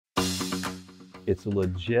It's a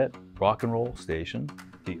legit rock and roll station.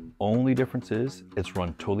 The only difference is it's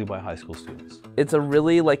run totally by high school students. It's a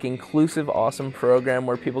really inclusive, awesome program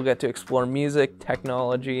where people get to explore music,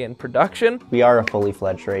 technology, and production. We are a fully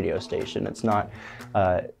fledged radio station. It's not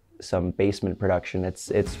some basement production.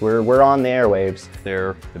 We're on the airwaves.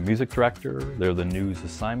 They're the music director, they're the news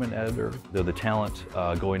assignment editor, they're the talent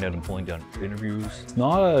going out and pulling down interviews. It's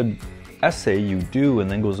not an essay you do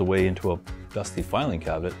and then goes away into a dusty filing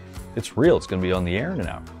cabinet. It's real, it's going to be on the air in an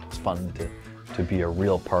hour. It's fun to be a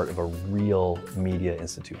real part of a real media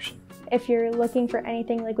institution. If you're looking for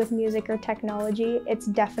anything like with music or technology, it's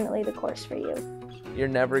definitely the course for you. You're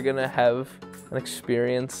never gonna have an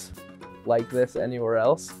experience like this anywhere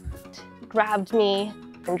else. Grabbed me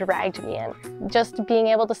and dragged me in. Just being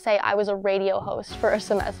able to say I was a radio host for a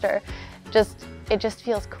semester, it just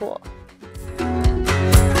feels cool.